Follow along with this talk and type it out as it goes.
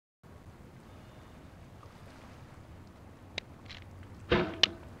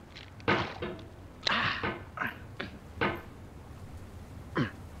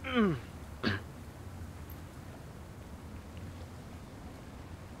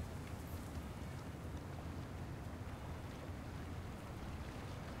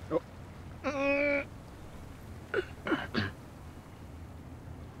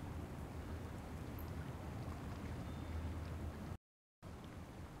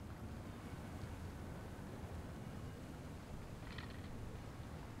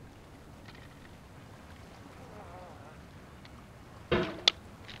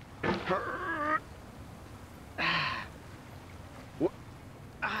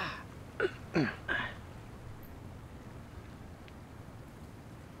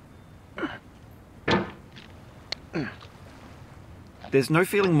There's no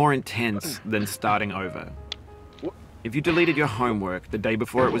feeling more intense than starting over. If you deleted your homework the day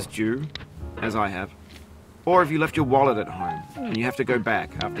before it was due, as I have, or if you left your wallet at home and you have to go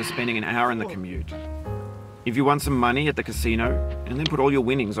back after spending an hour in the commute. If you won some money at the casino and then put all your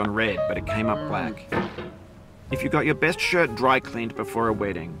winnings on red but it came up black. If you got your best shirt dry cleaned before a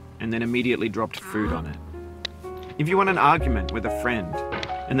wedding and then immediately dropped food on it. If you won an argument with a friend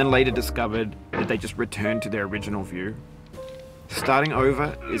and then later discovered that they just returned to their original view. Starting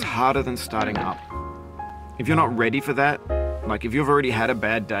over is harder than starting up. If you're not ready for that, like if you've already had a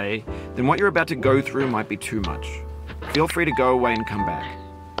bad day, then what you're about to go through might be too much. Feel free to go away and come back.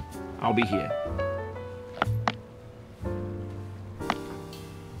 I'll be here.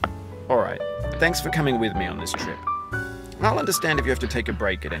 Alright, thanks for coming with me on this trip. I'll understand if you have to take a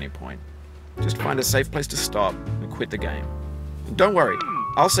break at any point. Just find a safe place to stop and quit the game. And don't worry,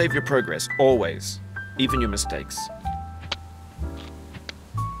 I'll save your progress, always, even your mistakes.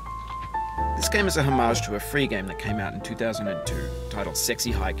 This game is a homage to a free game that came out in 2002, titled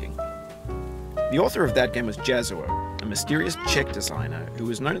Sexy Hiking. The author of that game was Jazzuo, a mysterious Czech designer who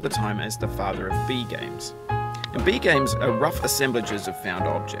was known at the time as the father of B games. And B games are rough assemblages of found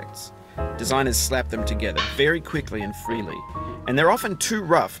objects. Designers slap them together very quickly and freely, and they're often too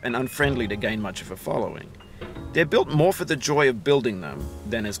rough and unfriendly to gain much of a following. They're built more for the joy of building them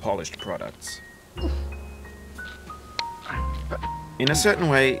than as polished products. In a certain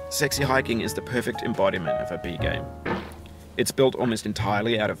way, Sexy Hiking is the perfect embodiment of a B game. It's built almost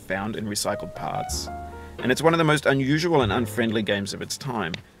entirely out of found and recycled parts, and it's one of the most unusual and unfriendly games of its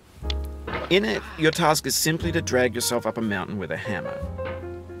time. In it, your task is simply to drag yourself up a mountain with a hammer.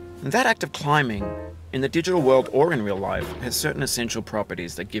 And that act of climbing, in the digital world or in real life, has certain essential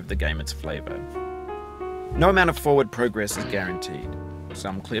properties that give the game its flavor. No amount of forward progress is guaranteed.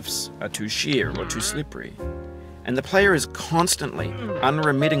 Some cliffs are too sheer or too slippery. And the player is constantly,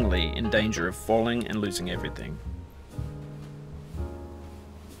 unremittingly in danger of falling and losing everything.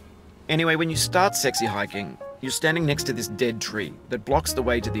 Anyway, when you start Sexy Hiking, you're standing next to this dead tree that blocks the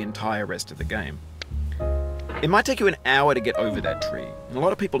way to the entire rest of the game. It might take you an hour to get over that tree, and a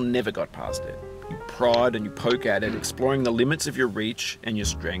lot of people never got past it. You prod and you poke at it, exploring the limits of your reach and your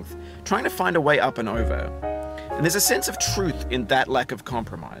strength, trying to find a way up and over. And there's a sense of truth in that lack of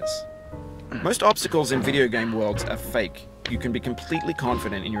compromise. Most obstacles in video game worlds are fake. You can be completely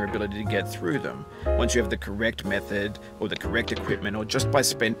confident in your ability to get through them once you have the correct method or the correct equipment or just by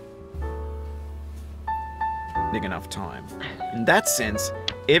spending enough time. In that sense,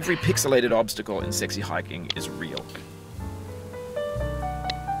 every pixelated obstacle in Sexy Hiking is real.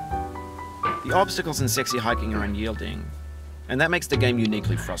 The obstacles in Sexy Hiking are unyielding, and that makes the game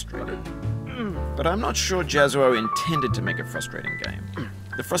uniquely frustrating. But I'm not sure Jazzuo intended to make a frustrating game.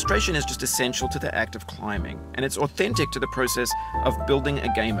 The frustration is just essential to the act of climbing, and it's authentic to the process of building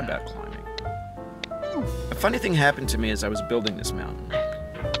a game about climbing. A funny thing happened to me as I was building this mountain.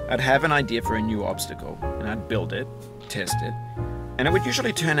 I'd have an idea for a new obstacle, and I'd build it, test it, and it would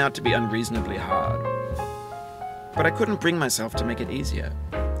usually turn out to be unreasonably hard. But I couldn't bring myself to make it easier.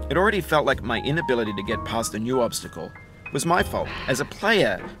 It already felt like my inability to get past the new obstacle was my fault, as a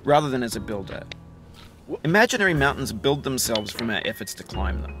player rather than as a builder. Imaginary mountains build themselves from our efforts to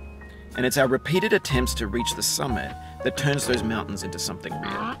climb them, and it's our repeated attempts to reach the summit that turns those mountains into something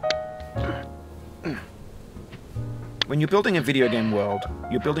real. When you're building a video game world,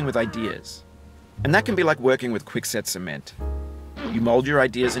 you're building with ideas, and that can be like working with quickset cement. You mold your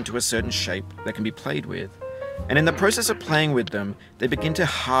ideas into a certain shape that can be played with, and in the process of playing with them, they begin to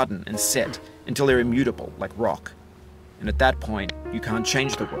harden and set until they're immutable, like rock. And at that point, you can't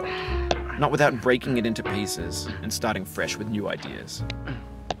change the world. Not without breaking it into pieces and starting fresh with new ideas.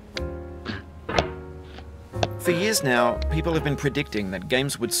 For years now, people have been predicting that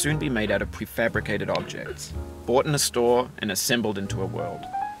games would soon be made out of prefabricated objects, bought in a store and assembled into a world.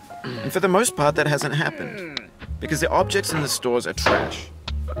 And for the most part, that hasn't happened, because the objects in the stores are trash.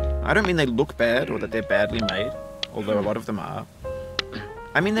 I don't mean they look bad or that they're badly made, although a lot of them are.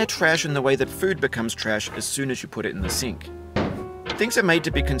 I mean they're trash in the way that food becomes trash as soon as you put it in the sink. Things are made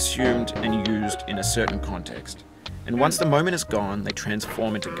to be consumed and used in a certain context, and once the moment is gone, they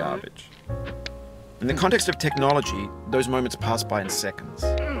transform into garbage. In the context of technology, those moments pass by in seconds.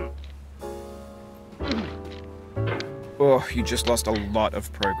 Oh, you just lost a lot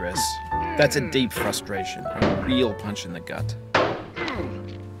of progress. That's a deep frustration, a real punch in the gut.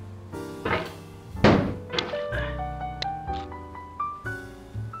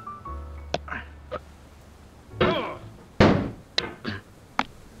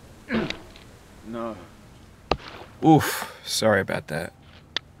 No. Oof, sorry about that.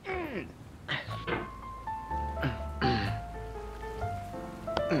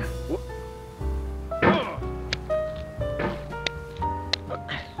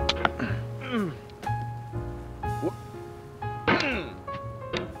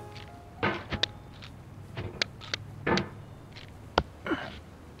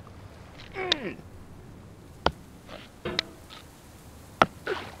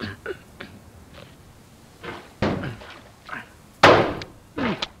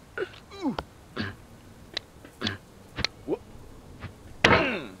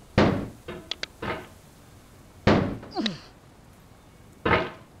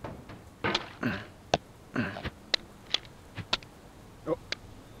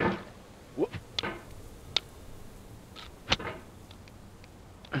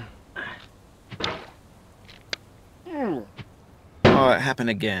 Oh, it happened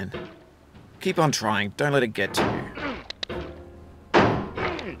again. Keep on trying, don't let it get to you.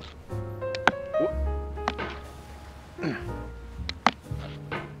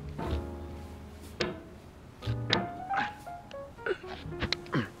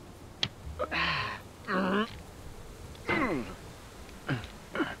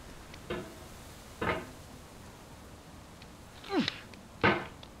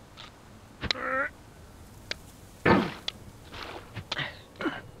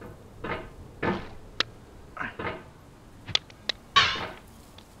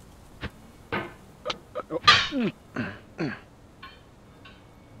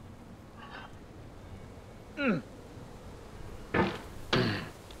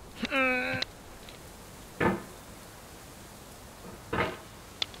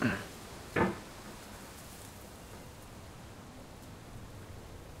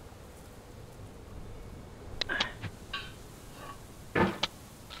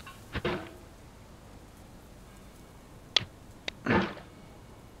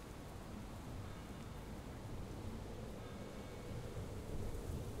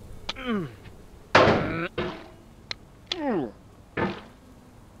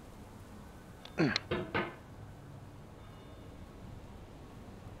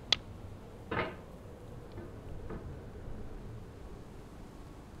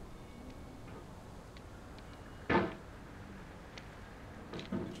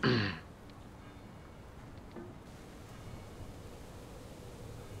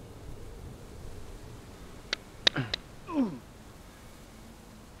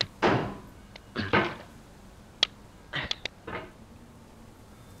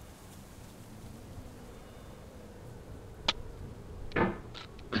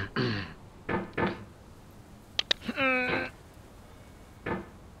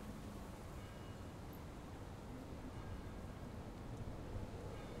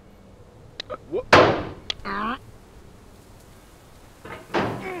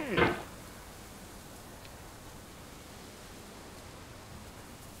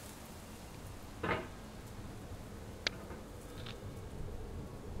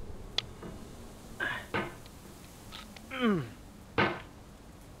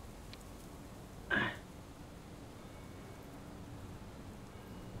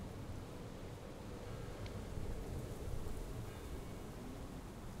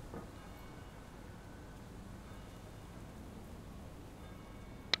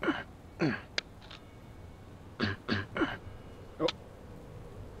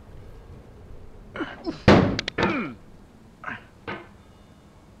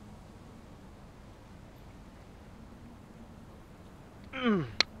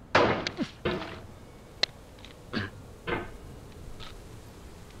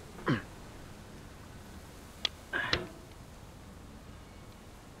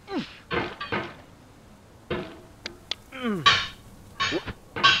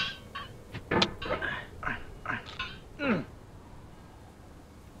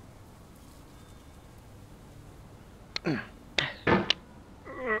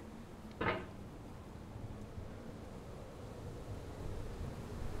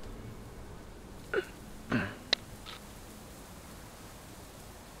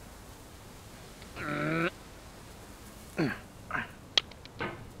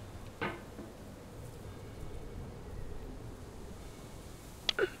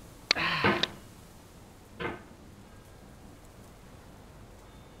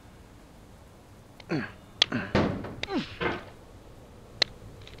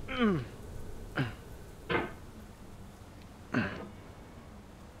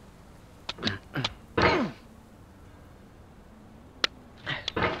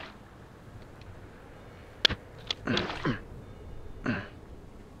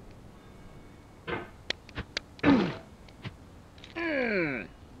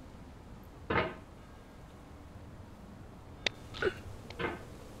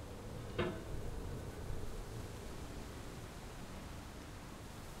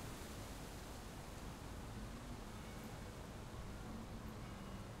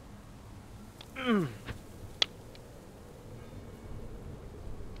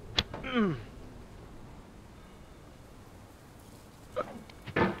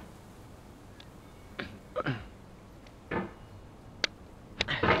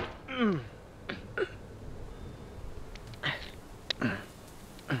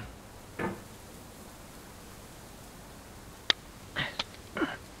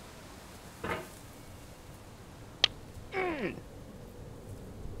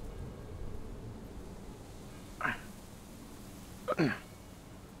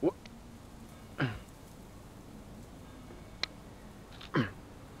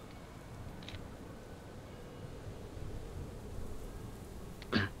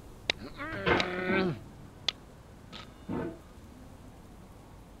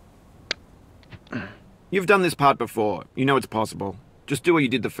 You've done this part before. You know it's possible. Just do what you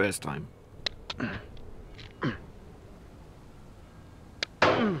did the first time.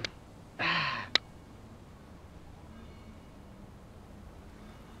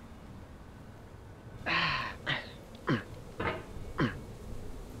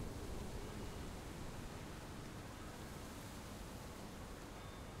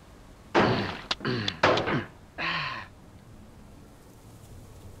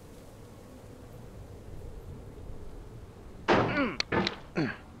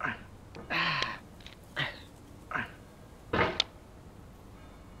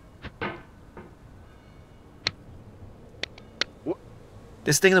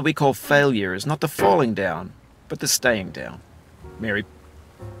 This thing that we call failure is not the falling down, but the staying down. Mary